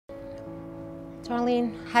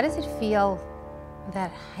Darlene, how does it feel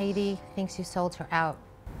that Heidi thinks you sold her out?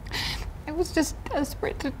 I was just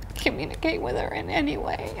desperate to communicate with her in any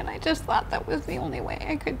way, and I just thought that was the only way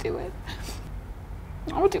I could do it.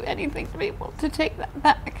 I would do anything to be able to take that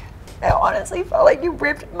back. I honestly felt like you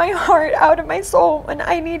ripped my heart out of my soul when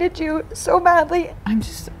I needed you so badly. I'm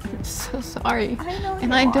so sorry. I know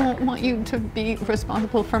and I don't want you to be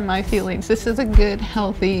responsible for my feelings. This is a good,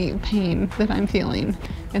 healthy pain that I'm feeling.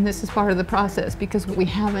 And this is part of the process because we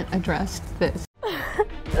haven't addressed this.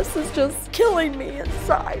 This is just killing me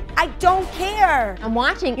inside. I don't care. I'm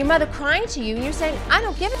watching your mother crying to you and you're saying, I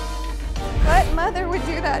don't give a. What mother would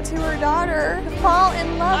do that to her daughter? To fall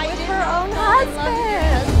in love with her own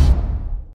husband?